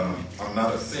 I'm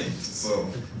not a saint,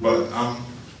 but I'm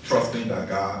trusting that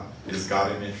God is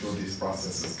guiding me through these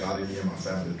processes, guiding me and my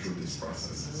family through these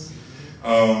processes.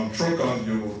 Trokon,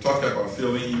 you talk about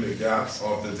filling in the gaps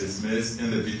of the dismissed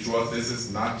individuals. This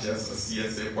is not just a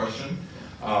CSA question.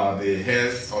 the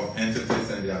heads of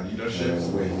entities and their leaderships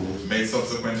will make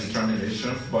subsequent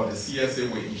determinations, but the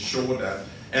CSA will ensure that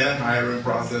any hiring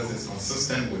process is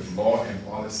consistent with law and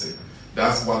policy.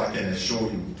 That's what I can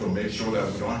assure you, to make sure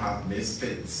that we don't have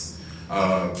misfits,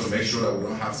 to make sure that we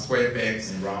don't have square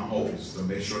pegs in round holes, to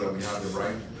make sure that we have the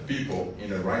right people in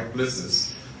the right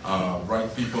places,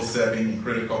 right people serving in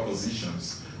critical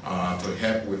positions to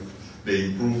help with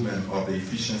the improvement of the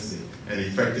efficiency and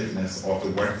effectiveness of the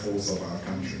workforce of our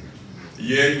country.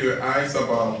 Yeah, you asked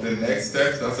about the next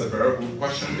steps. That's a very good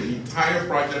question. The entire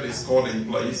project is called the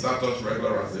Employee Status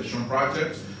Regularization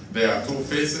Project. There are 2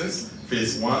 phases.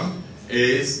 Phase 1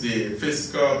 is the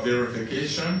fiscal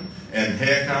verification and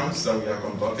hair counts that we are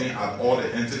conducting at all the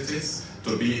entities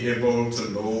to be able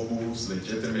to know who's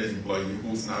legitimate employee,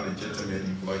 who's not legitimate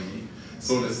employee.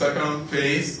 So the second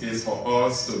phase is for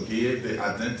us to give the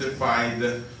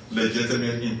identified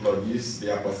legitimate employees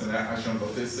their personnel action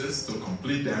notices, to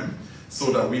complete them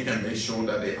so that we can make sure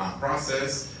that they are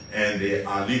processed and they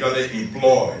are legally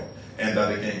employed and that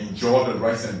they can enjoy the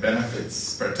rights and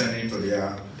benefits pertaining to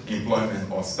their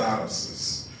employment or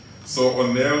statuses. So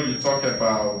O'Neill, you talk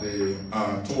about the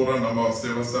total number of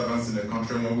civil servants in the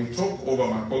country. When we took over,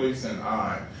 my colleagues and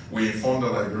I, we informed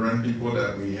the Liberian people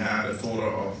that we had a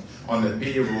total of, on the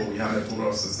payroll, we had a total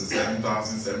of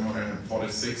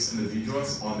 67,746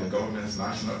 individuals on the government's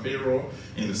national payroll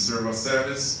in the civil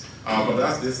service. But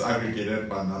that's disaggregated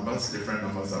by numbers, different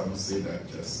numbers. I won't say that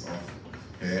just off.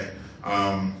 Okay.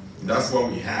 That's what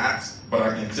we had. But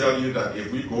I can tell you that if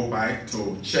we go back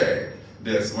to check,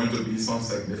 there's going to be some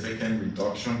significant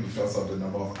reduction because of the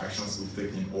number of actions we've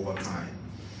taken over time.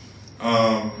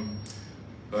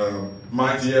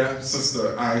 My dear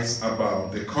sister asked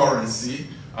about the currency.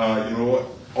 You know,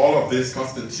 all of this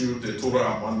constitutes the total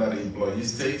amount that the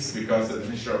employees takes, because the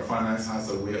Ministry of Finance has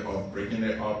a way of breaking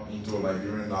it up into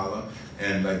Liberian dollar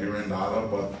and Liberian dollar,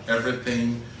 but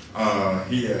everything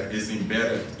here is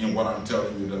embedded in what I'm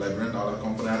telling you, the Liberian dollar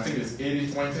company. I think it's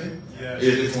 80-20? Yes.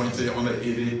 80-20 on the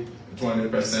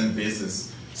 80-20%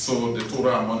 basis. So the total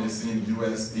amount is in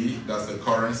USD, that's the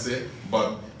currency,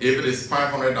 but if it is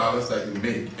 $500 that you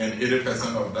make and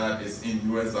 80% of that is in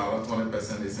US dollar,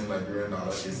 20% is in Liberian dollar,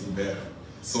 it's embedded.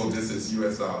 So this is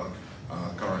US dollar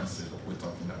currency that we're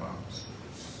talking about.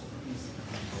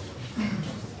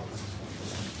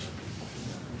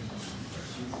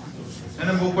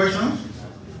 Any more questions?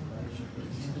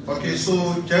 Okay,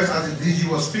 so just as the DG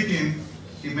was speaking,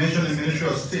 he mentioned the Ministry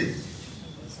of State.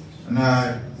 And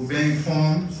we've been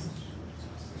informed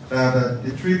that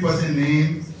the 3-person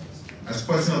named as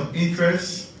person of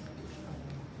interest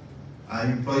are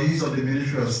employees of the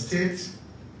Ministry of State,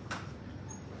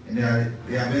 and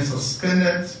they have been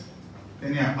suspended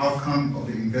pending an outcome of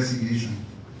the investigation.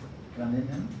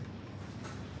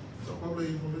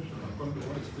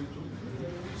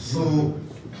 So,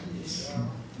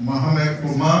 Mohammed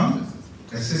Omar,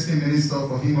 Assistant Minister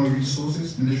for Human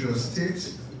Resources, Ministry of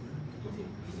State;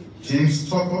 James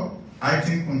Tucker,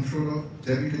 IT Controller,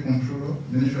 Deputy Controller,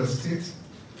 Ministry of State;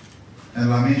 and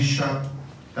Lamin Sharp,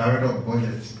 Director of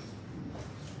Budget.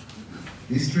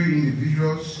 These 3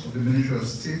 individuals of the Ministry of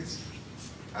State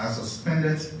are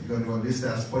suspended because they were listed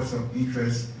as persons of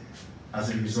interest as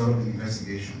a result of the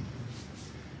investigation.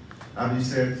 That being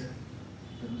said,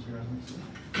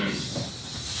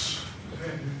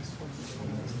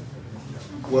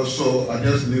 well, so I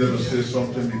just needed to say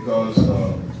something because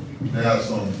there are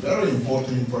some very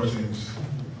important persons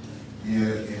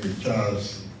here in the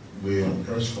Charles Way on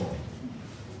press call.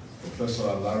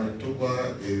 Professor Larry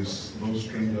Tuba is no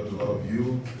stranger to a lot of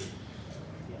you.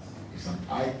 He's an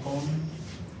icon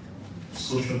of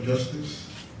social justice.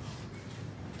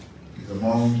 He's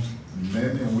among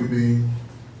men and women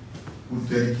who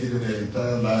dedicated their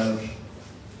entire lives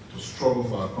to struggle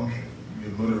for our country. You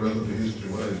know the rest of the history,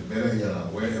 whether it's better here or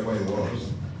wherever it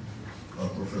was.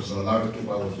 Professor Larry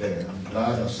Tuba was there. I'm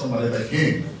glad that somebody like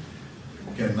him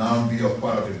can now be a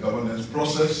part of the governance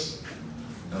process.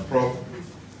 And Prof,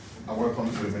 I welcome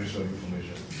you to the Ministry of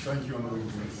Information. Thank you,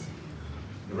 Honorable.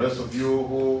 The rest of you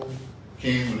who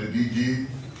came with the DG,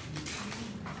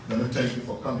 let me thank you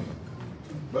for coming.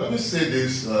 But let me say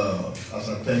this as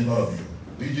I thank all of you.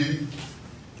 DG,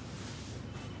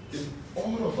 if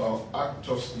all of our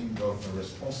actors in government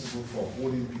responsible for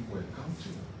holding people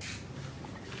accountable,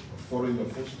 following the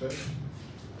footsteps,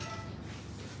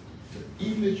 the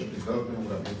image of the government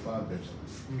would have been far better.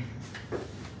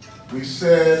 We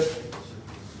said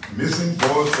missing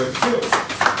boys were killed.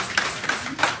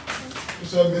 We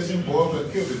said missing boys were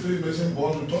killed. The 3 missing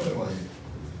boys we talked about it.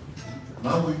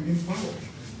 Now we've been followed.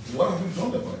 What have we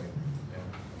done about it?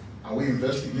 Are we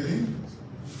investigating?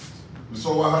 We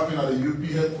saw what happened at the UP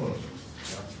headquarters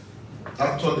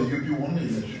after the UP won the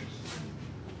elections.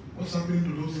 What's happening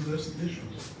to those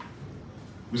investigations?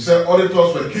 We said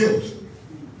auditors were killed.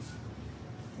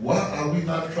 Why are we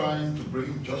not trying to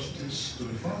bring justice to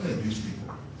the family of these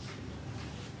people?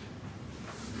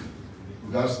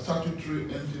 We got statutory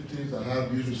entities that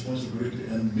have these responsibilities,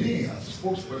 and me, as a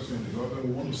spokesperson of the government,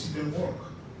 we want to see them work.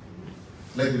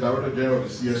 Like the Director General of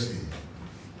the CSA.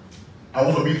 I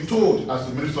want to be told, as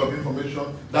the Minister of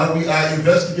Information, that we are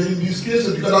investigating these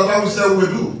cases because that's what we said we will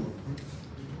do.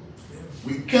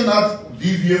 We cannot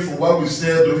deviate from what we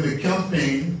said during the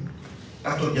campaign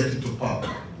after getting to power.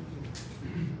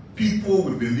 People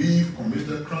we believe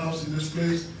committed crimes in this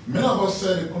place. Many of us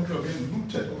said the country are being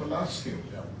looted on a large scale.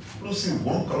 We don't see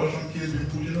one corruption case being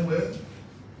put anywhere.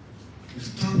 It's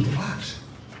time to act.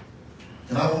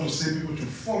 And I want to say people to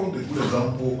follow the good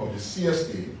example of the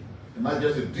CSA, and not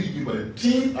just the DG, but the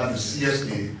team at the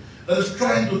CSA that is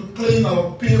trying to clean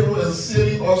our payroll and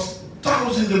saving us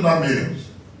thousands if not millions.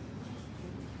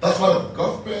 That's what a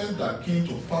government that came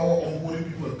to power on holding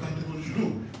people accountable should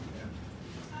do.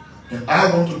 And I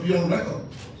want to be on record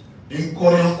in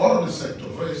calling on all of the sectors,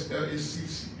 whether it's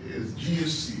LACC, it's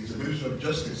GSC, it's the Ministry of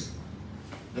Justice,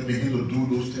 that begin to do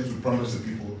those things we promise the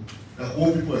people, that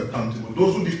hold people accountable.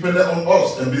 Those who depended on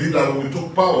us and believe that when we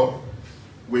took power,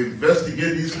 we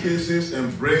investigate these cases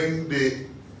and bring the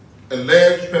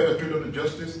alleged perpetrator to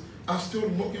justice are still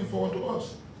looking forward to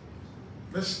us.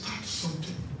 Let's start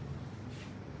something.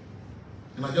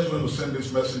 And I just want to send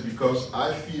this message because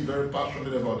I feel very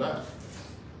passionate about that.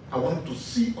 I want to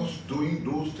see us doing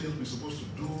those things we're supposed to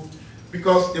do,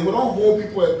 because if we don't hold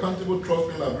people accountable, trust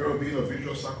me, Liberia will be in a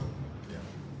vicious circle.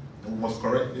 And we must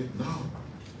correct it now.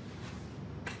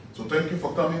 So thank you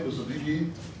for coming, Mr. DG.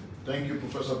 Thank you,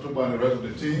 Professor Tuba and the rest of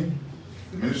the team.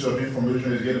 The Ministry of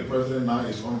Information is here. The President now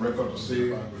is on record to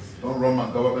say, don't run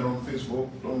my government on Facebook,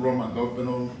 don't run my government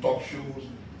on talk shows.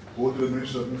 Go to the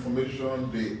Ministry of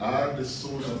Information. They are the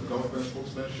source of government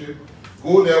spokesmanship.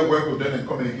 Go there, work with them, and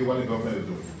communicate what the government is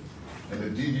doing. And the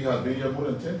DG has been here more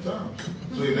than 10 times.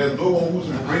 So if there's no one who's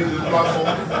embraced this platform,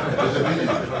 there's a DG.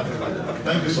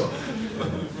 Thank you, sir.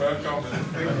 Welcome.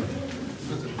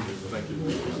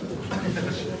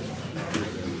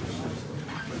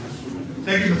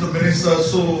 Thank you, Mr. Minister.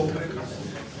 So,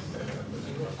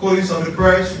 colleagues of the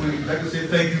press, we'd like to say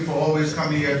thank you for always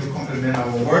coming here to compliment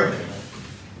our work.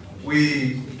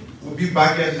 We will be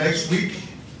back here next week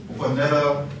for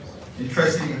another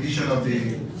interesting edition of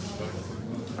the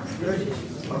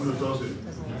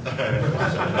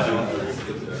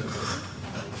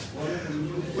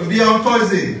We'll be on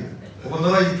Thursday for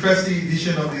another interesting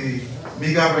edition of the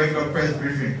MICAT regular press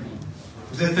briefing.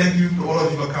 We say thank you to all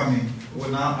of you for coming. We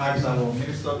will now ask our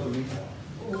minister to leave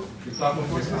the platform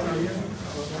for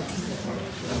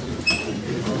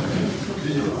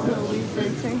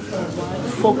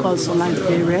Focus on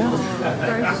Liberia.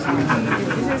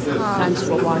 Thanks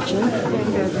for watching. We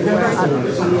are at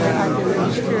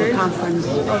the conference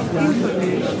of the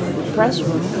press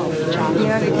room of China. We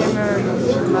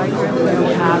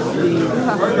have the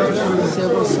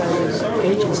Civil Service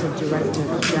Agency Director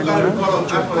General,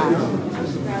 Joekai,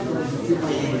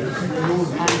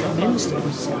 and the Minister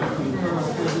himself.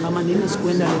 My name is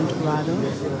Gwendolyn Torado.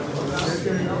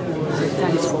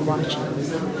 Thanks for watching.